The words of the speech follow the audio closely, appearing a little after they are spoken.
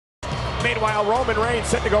Meanwhile, Roman Reigns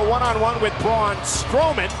set to go one-on-one with Braun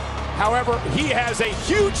Strowman. However, he has a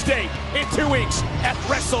huge date in 2 weeks at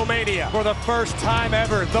WrestleMania. For the first time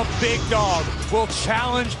ever, the big dog will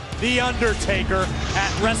challenge The Undertaker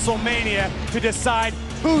at WrestleMania to decide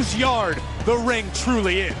whose yard the ring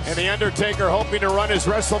truly is. And The Undertaker hoping to run his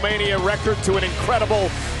WrestleMania record to an incredible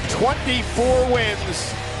 24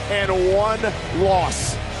 wins and 1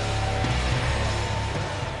 loss.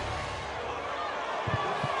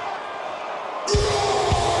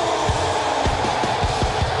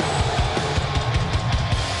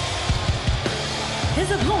 His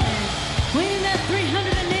opponent, weighing at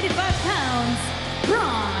 385 pounds,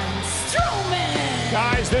 Braun Strowman.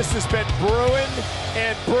 Guys, this has been brewing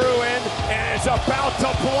and brewing, and it's about to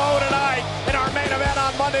blow tonight in our main event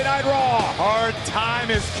on Monday Night Raw. Hard time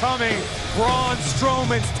is coming. Braun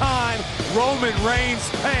Strowman's time. Roman Reigns'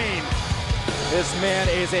 pain. This man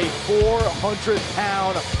is a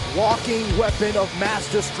 400-pound walking weapon of mass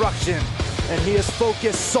destruction, and he is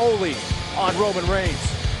focused solely on Roman Reigns.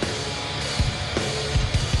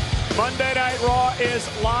 Monday Night Raw is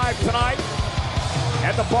live tonight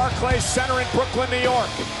at the Barclays Center in Brooklyn, New York.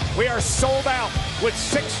 We are sold out with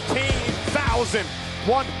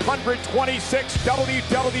 16,126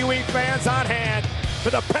 WWE fans on hand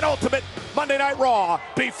for the penultimate Monday Night Raw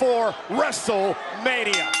before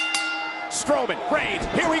WrestleMania. Strowman, Reigns,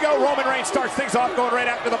 here we go. Roman Reigns starts things off, going right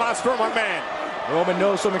after the Monster Among Man. Roman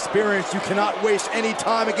knows from experience you cannot waste any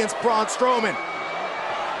time against Braun Strowman.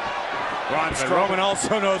 Roman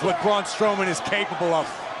also knows what Braun Strowman is capable of.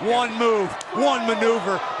 One move, one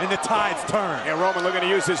maneuver, and the tides turn. Yeah, Roman looking to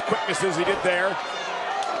use his quickness as he did there.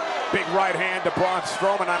 Big right hand to Braun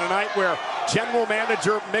Strowman on a night where General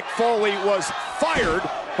Manager Mick Foley was fired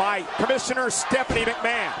by Commissioner Stephanie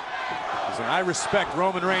McMahon. Listen, I respect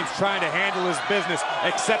Roman Reigns trying to handle his business,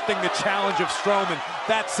 accepting the challenge of Strowman.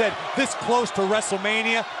 That said, this close to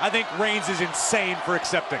WrestleMania, I think Reigns is insane for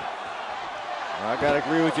accepting. I gotta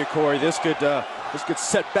agree with you, Corey. This could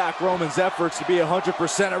set back Roman's efforts to be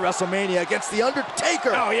 100% at WrestleMania against The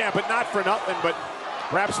Undertaker. Oh yeah, but not for nothing. But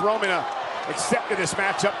perhaps Roman accepted this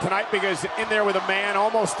matchup tonight because in there with a man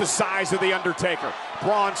almost the size of The Undertaker,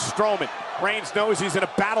 Braun Strowman. Reigns knows he's in a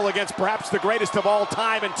battle against perhaps the greatest of all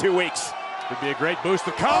time in 2 weeks. Could be a great boost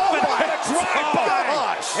of confidence. Oh, what a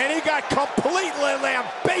drive-by! And he got completely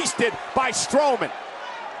lambasted by Strowman.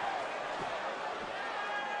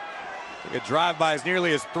 A drive-by is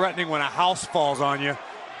nearly as threatening when a house falls on you.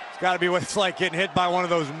 It's got to be what it's like getting hit by one of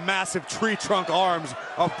those massive tree trunk arms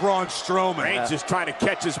of Braun Strowman. Reigns just trying to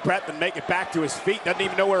catch his breath and make it back to his feet. Doesn't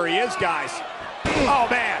even know where he is, guys. Oh,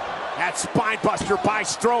 man. That spine buster by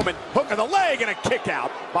Strowman. Hook of the leg and a kick out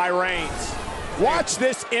by Reigns. Watch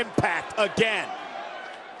this impact again.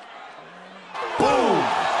 Boom.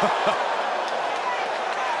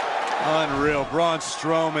 Unreal. Braun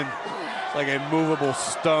Strowman. Like a movable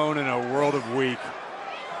stone in a world of weak.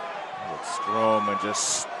 Strowman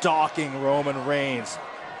just stalking Roman Reigns,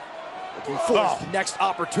 looking for his next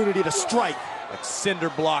opportunity to strike. Like cinder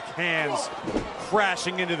block hands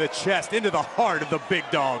crashing into the chest, into the heart of the big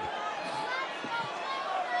dog.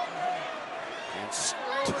 And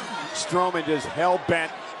Strowman just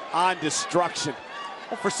hell-bent on destruction.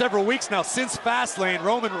 Well, for several weeks now, since Fastlane,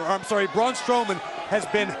 Braun Strowman has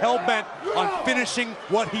been hell-bent on finishing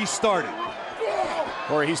what he started.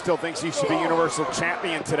 Or he still thinks he should be Universal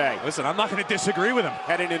Champion today. Listen, I'm not going to disagree with him.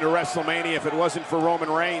 Heading into WrestleMania if it wasn't for Roman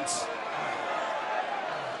Reigns.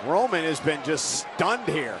 Roman has been just stunned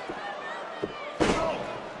here.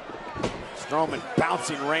 Strowman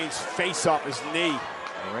bouncing Reigns' face off his knee.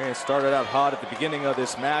 Reigns started out hot at the beginning of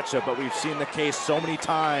this matchup, but we've seen the case so many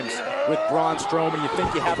times with Braun Strowman. You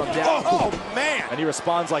think you have him down. Oh, man! And he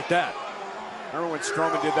responds like that. Remember when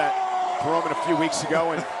Strowman did that to Roman a few weeks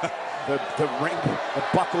ago and the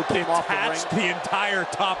buckle came off the ring? Attached the entire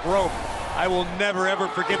top rope. I will never, ever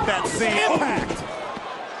forget that scene. Impact!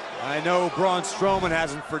 I know Braun Strowman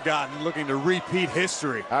hasn't forgotten, looking to repeat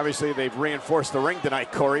history. Obviously, they've reinforced the ring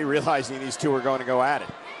tonight, Corey, realizing these two are going to go at it.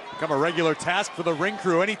 Become a regular task for the ring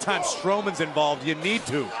crew. Anytime Strowman's involved, you need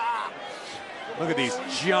to. Look at these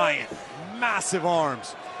giant, massive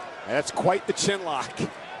arms. That's quite the chin lock.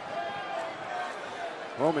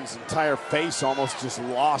 Roman's entire face almost just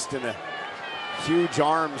lost in the huge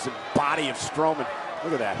arms and body of Strowman.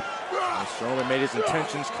 Look at that. And Strowman made his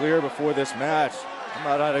intentions clear before this match. I'm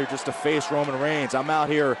not out here just to face Roman Reigns. I'm out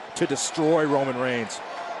here to destroy Roman Reigns.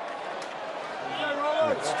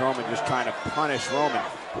 Strowman just trying to punish Roman.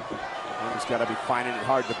 Roman's got to be finding it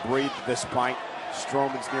hard to breathe at this point.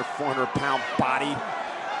 Strowman's near 400-pound body.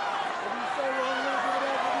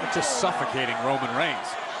 Just suffocating Roman Reigns.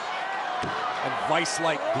 and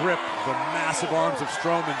vice-like grip, the massive arms of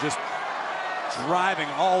Strowman just driving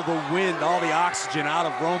all the wind, all the oxygen out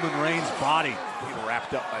of Roman Reigns' body. He's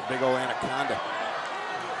wrapped up by big old anaconda.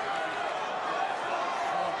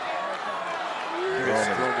 I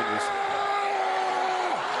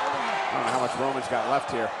don't know how much Roman's got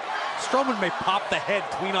left here. Strowman may pop the head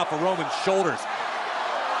clean off of Roman's shoulders.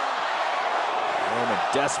 Roman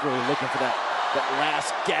desperately looking for that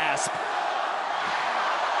last gasp.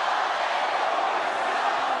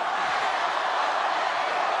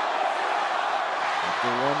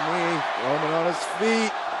 After one knee, Roman on his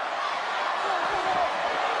feet.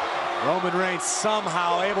 Roman Reigns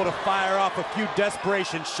somehow able to fire off a few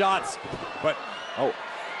desperation shots, but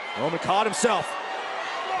Roman caught himself.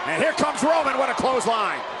 And here comes Roman, what a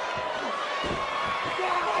clothesline.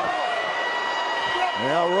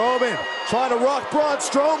 Now Roman trying to rock Braun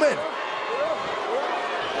Strowman.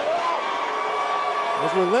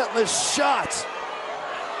 Those relentless shots.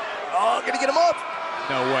 Oh, gonna get him up.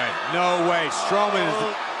 no way, no way. Strowman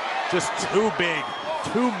is just too big,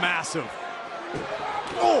 too massive.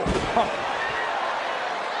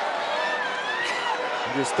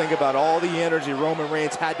 Just think about all the energy Roman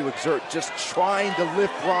Reigns had to exert just trying to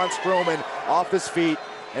lift Braun Strowman off his feet.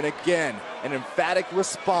 And again, an emphatic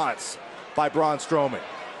response by Braun Strowman.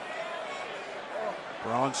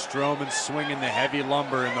 Braun Strowman swinging the heavy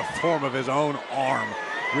lumber in the form of his own arm.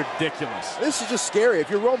 Ridiculous. This is just scary. If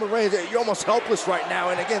you're Roman Reigns, you're almost helpless right now.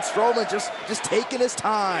 And again, Strowman just taking his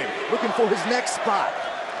time, looking for his next spot.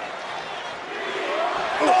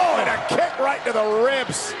 Oh, and a kick right to the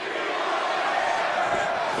ribs.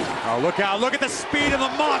 Oh, look out, look at the speed of the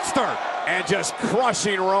monster. And just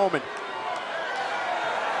crushing Roman.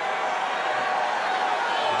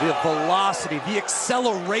 The velocity, the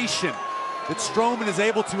acceleration that Strowman is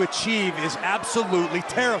able to achieve is absolutely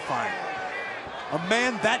terrifying. A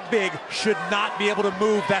man that big should not be able to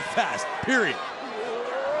move that fast, period.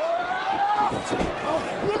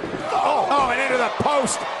 Oh, and into the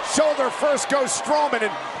post. Shoulder first goes Strowman,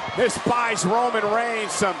 and this buys Roman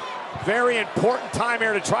Reigns some very important time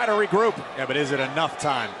here to try to regroup. Yeah, but is it enough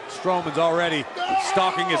time? Strowman's already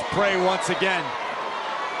stalking his prey once again.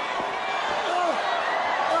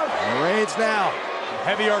 And Reigns now.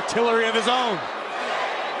 Heavy artillery of his own.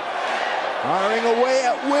 Firing away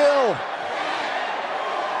at will.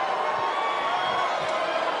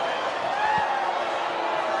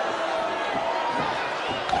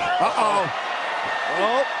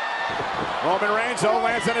 Oh. Roman Reigns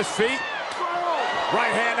lands on his feet.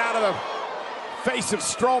 Right hand out of the face of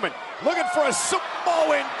Strowman. Looking for a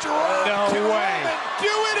Samoan drop. No way.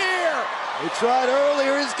 Do it here. He tried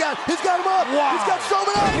earlier. He's got him up. Wow. He's got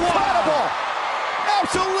Strowman up. Incredible.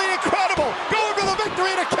 Absolutely incredible. Going for the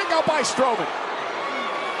victory and a kick out by Strowman.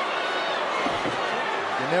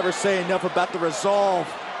 You never say enough about the resolve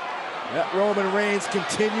that Roman Reigns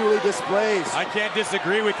continually displays. I can't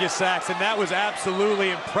disagree with you, Saxon. That was absolutely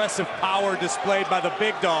impressive power displayed by the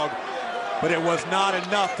big dog, but it was not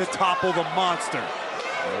enough to topple the monster.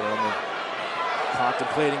 Roman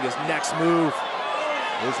contemplating his next move,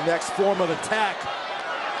 his next form of attack.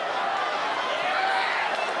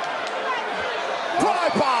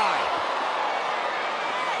 Drive-by.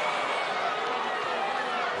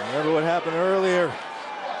 Remember what happened earlier.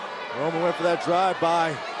 Roman went for that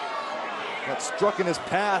drive-by. Got struck in his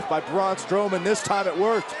path by Braun Strowman. This time it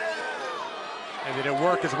worked. And did it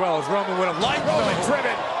work as well as Roman would have liked? Roman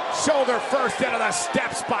driven. Shoulder first into the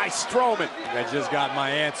steps by Strowman. I just got my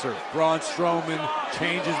answer. Braun Strowman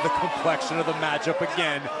changes the complexion of the matchup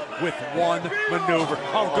again with one maneuver.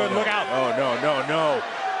 Oh, good, look out. Oh, no.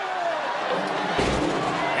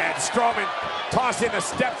 And Strowman tossing the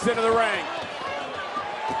steps into the ring.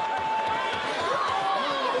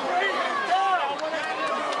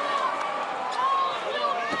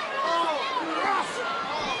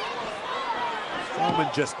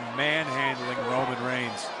 Strowman just manhandling Roman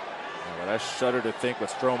Reigns. But I shudder to think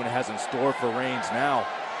what Strowman has in store for Reigns now.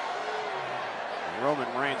 Roman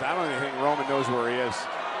Reigns, I don't even think Roman knows where he is.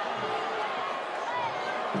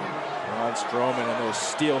 Braun Strowman and those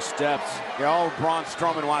steel steps. Yeah, all Braun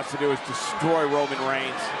Strowman wants to do is destroy Roman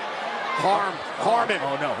Reigns. Harm him.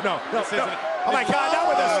 Oh, no. Oh my God, not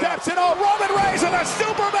with the steps and all. Roman Reigns and a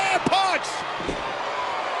Superman punch.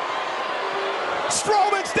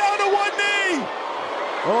 Strowman's down to one knee.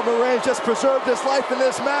 Roman Reigns just preserved his life in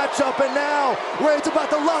this matchup, and now Reigns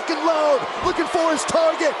about to lock and load, looking for his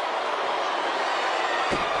target.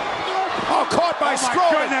 Oh, caught by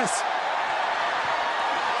Strowman. Goodness.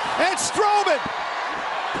 And Strowman.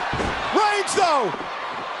 Reigns, though.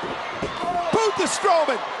 Boot to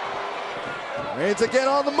Strowman. Reigns again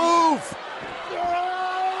on the move.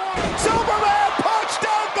 Superman punch,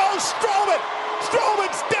 down goes Strowman.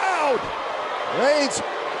 Strowman's down.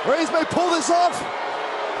 Reigns may pull this off.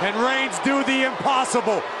 And Reigns do the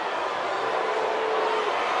impossible.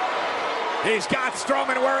 He's got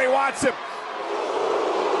Strowman where he wants him.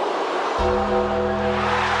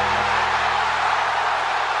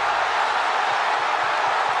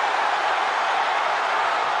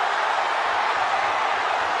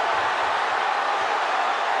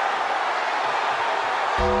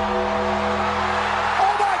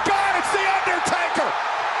 Oh my God, it's the Undertaker!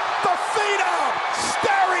 The Phenom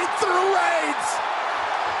staring through Reigns!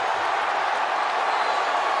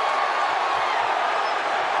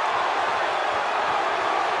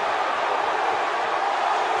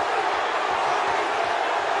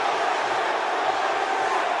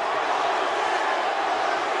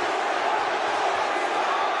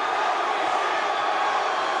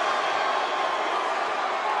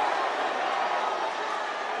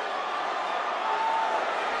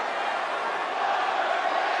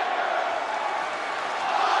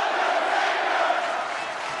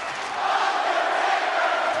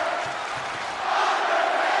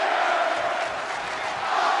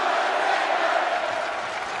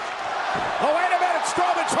 Oh, wait a minute,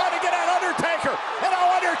 Strowman trying to get at Undertaker. And now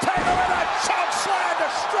Undertaker with a choke slam to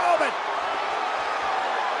Strowman.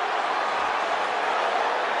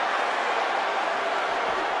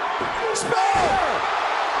 Spear!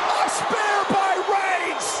 A spear by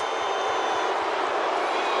Reigns!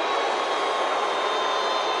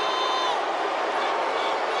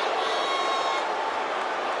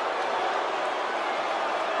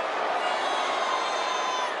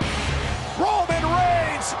 Roman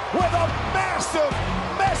Reigns with a massive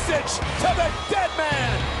message to the dead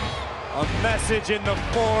man. A message in the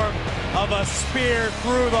form of a spear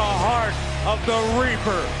through the heart of the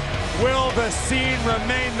Reaper. Will the scene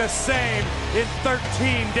remain the same in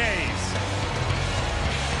 13 days?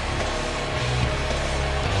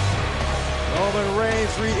 Roman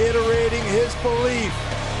Reigns reiterating his belief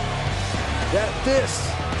that this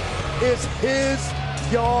is his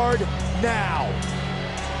yard now.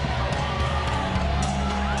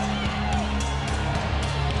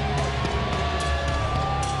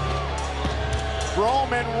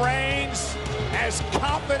 Roman Reigns as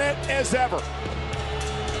confident as ever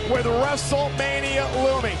with WrestleMania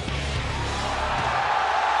looming.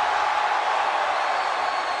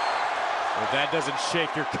 If that doesn't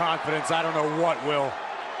shake your confidence, I don't know what will.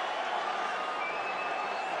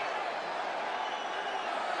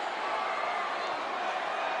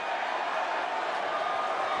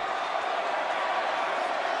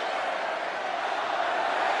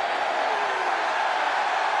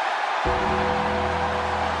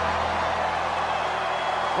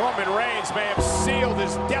 Roman Reigns may have sealed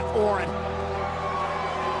his death warrant.